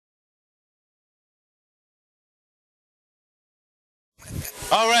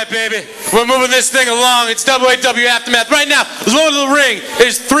All right, baby. We're moving this thing along. It's WAW Aftermath. Right now, Lord of the Ring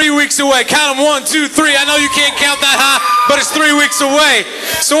is 3 weeks away. Count them 1, 2, 3. I know you can't count that high, but it's 3 weeks away.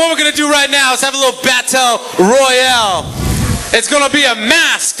 So what we're going to do right now is have a little battle royale. It's going to be a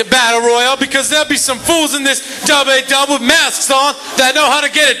masked battle royale because there'll be some fools in this WAW with masks on that know how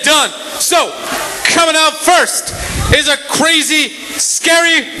to get it done. So, coming out first is a crazy,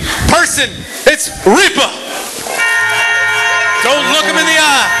 scary person. It's Reaper. Don't look him in the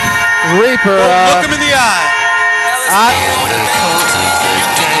eye. Reaper. Don't look him in the eye.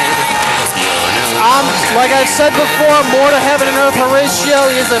 Like I said before, more to heaven and earth Horatio.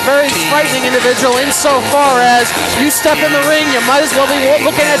 He is a very frightening individual insofar as you step in the ring, you might as well be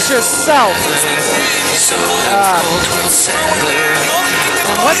looking at yourself.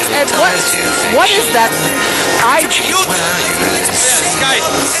 What is that? Scythe,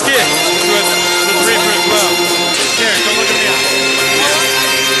 Skid, with Reaper as well. Here, don't look at me.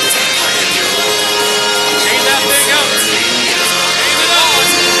 Chain that thing up.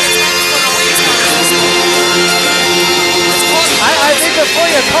 I think before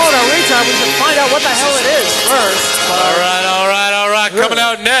you call it a retard, we should find out what the hell it is first. All right. Coming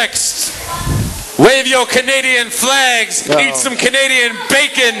out next. Wave your Canadian flags. Eat some Canadian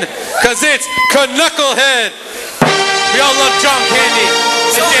bacon, because it's Canucklehead. We all love John Candy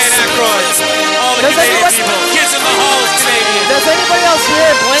and Dan Aykroyd. All the Canadian people. Kids in the hall is Canadian. Does anybody else hear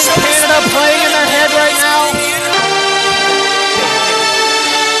Blame Canada playing in their head right now?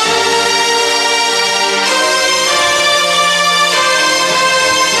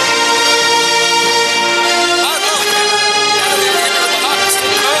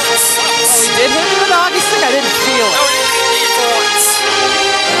 Did hit me with the hockey stick? I didn't feel it.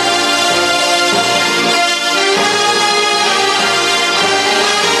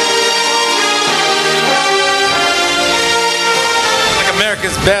 Like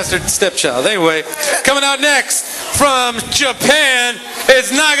America's bastard stepchild. Anyway, coming out next from Japan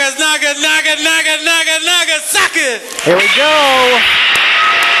is Nagasaki. Here we go.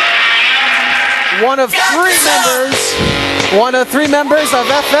 One of three members of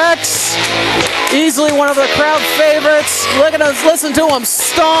FX. Easily one of the crowd favorites. Look at us, listen to him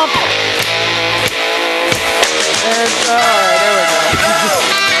stomp. And, alright, there we go.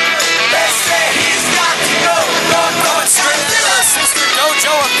 Sister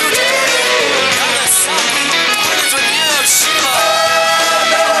Dojo of New Japan. Nagasaki. Winners with Hiroshima.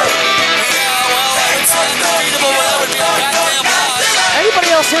 Anybody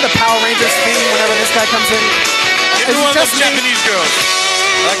else hear the Power Rangers theme whenever this guy comes in? Everyone loves Japanese girls.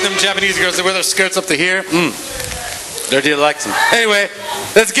 I like them Japanese girls that wear their skirts up to here. Their dear likes them. Anyway,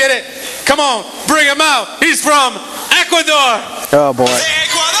 let's get it. Come on, bring him out. He's from Ecuador. Oh boy.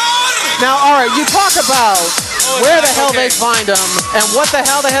 Now, alright, you talk about where the hell they find him and what the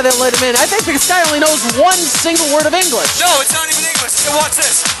hell they let him in. I think this guy only knows one single word of English. No, it's not even English. So watch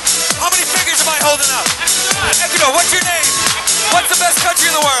this. How many fingers am I holding up? Ecuador, what's your name? What's the best country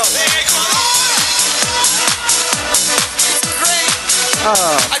in the world?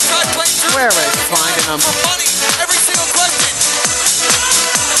 I tried playing through where is finding him? For money, every single question.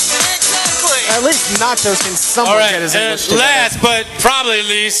 Exactly. At least Nachos can somewhat get his English together. Last but probably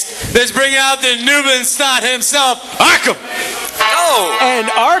least, let's bring out the Nubian star himself, Arkham. Oh. And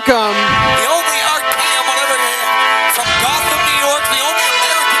Arkham. The only Arkham on other hand, from Gotham, New York, the only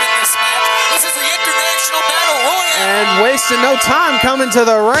American in this match. This is the International Battle Royale. And wasting no time coming to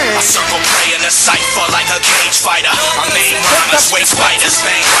the ring. I circle prey in a cipher like a cage fighter. I made rhymes, wake spiders,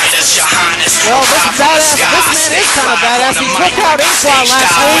 bang writers, your highness. Well, this man is kind of badass. He took out Inkbot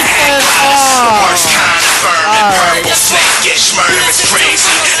last week and worst kind of vermin, purple snake-ish murder is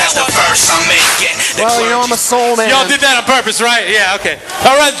crazy. That's the verse I'm making. Well, you know I'm a soul man. Y'all did that on purpose, right? Yeah, okay.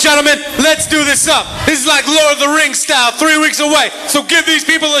 All right, gentlemen, let's do this up. This is like Lord of the Rings style, 3 weeks away. So give these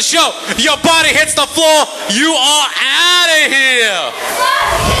people a show. Your body hits the floor, you are out of here.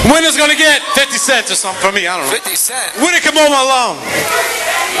 Winner's gonna get 50 cents or something from me, I don't know. 50 cents. Winner can mow my lawn.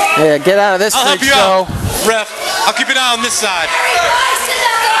 Yeah, get out of this I'll help freak you show. out, ref. I'll keep an eye on this side.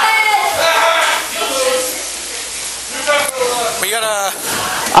 We gotta...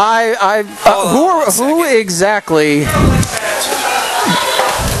 who exactly?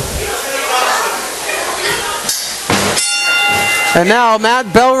 And now,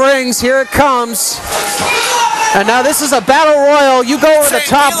 Matt, bell rings. Here it comes. And now this is a battle royal. You go over the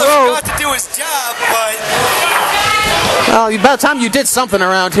top rope. Got to do his job, but... Well, about time you did something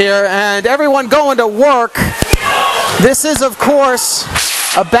around here. And everyone going to work. This is, of course,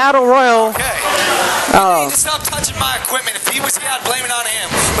 a battle royal. Okay. You need to stop touching my equipment. If he was here, I'd blame it on him.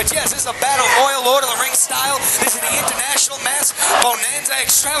 But yes, this is a battle royal, Lord of the Rings style. This is the International Mass Bonanza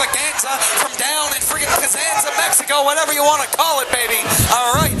Extravaganza from down in friggin' Kazanza, Mexico, whatever you want to call it, baby.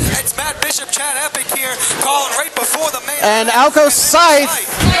 All right, it's Matt Bishop, Chad Epic here, calling right before the main. And out goes Scythe.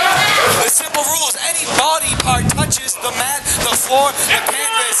 The simple rules: any body part touches the mat, the floor, the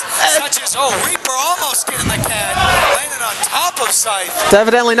canvas, touches. Oh, Reaper almost getting the cat, landing on top of Scythe. It's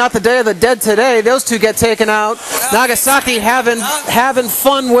evidently not the Day of the Dead today. Those two get taken out. Nagasaki having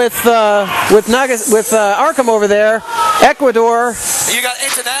fun with Arkham over there. Ecuador. You got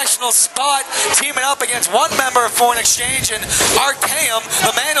International Spot teaming up against one member of Foreign Exchange and Arkham,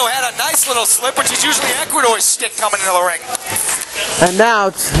 the man who had a nice little slip, which is usually Ecuador's stick coming into the ring. And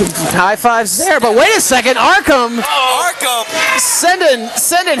now high fives there, but wait a second, Arkham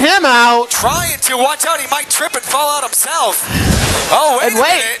sending him out. Trying to watch out, he might trip and fall out himself. Oh, wait a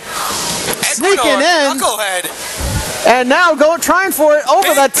minute. Sneaking in. Knucklehead. And now trying for it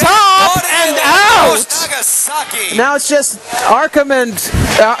over the top and out. Nagasaki. Now it's just Arkham and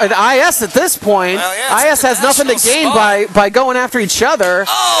IS at this point. Well, yeah, IS has nothing to gain by going after each other.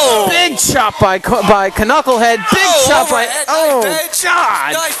 Oh! Big chop by Canucklehead. Big chop by God.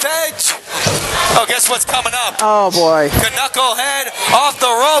 Knife edge. Oh, guess what's coming up? Oh boy. Canucklehead off the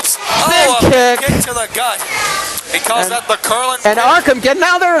ropes. Big kick. Kick to the gut. He calls that the curling. And Arkham getting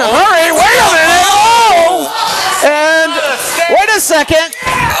out there in a hurry. Wait a minute. Oh! And wait a second.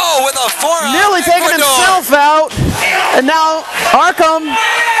 Oh, with a forearm. Nearly taking himself out. And now Arkham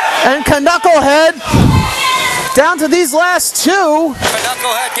and Canucklehead down to these last two.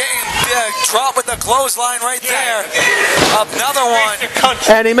 Canucklehead getting dropped with the clothesline right there. Another one.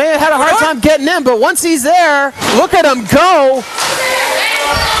 And he may have had a hard time getting in, but once he's there, look at him go.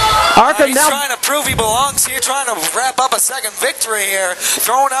 Arkham he's trying to prove he belongs here, trying to wrap up a second victory here,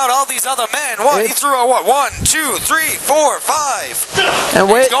 throwing out all these other men. He threw out what? 1, 2, 3, 4, 5. And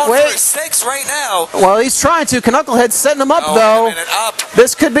he's going for his 6 right now. Well, he's trying to. Canucklehead's setting him up, though. Wait a minute, up.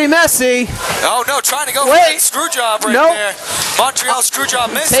 This could be messy. Oh no, trying to go for that screw job right there. Montreal screw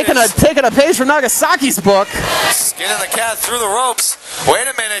job misses. Taking a page from Nagasaki's book. Skinning the cat through the ropes. Wait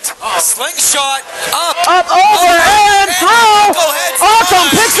a minute. Slingshot. Up, over, and through. Arkham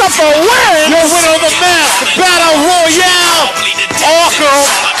picks up the win. Your winner of the match, the Battle Royale. Arkham.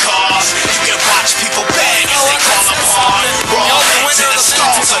 You can watch people beg as they call upon. Raw legs in the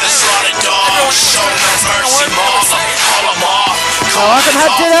stalls of the slaughtered dogs. Show no mercy, maul them, haul them off. Arkham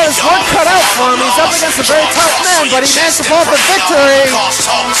did have his work cut out for him. He's up against a very tough man, but he managed to pull off the victory. And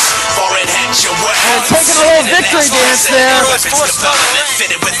taking a little victory dance there.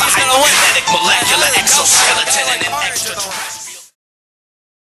 Fitted with a hyperkinetic molecular exoskeleton and an extra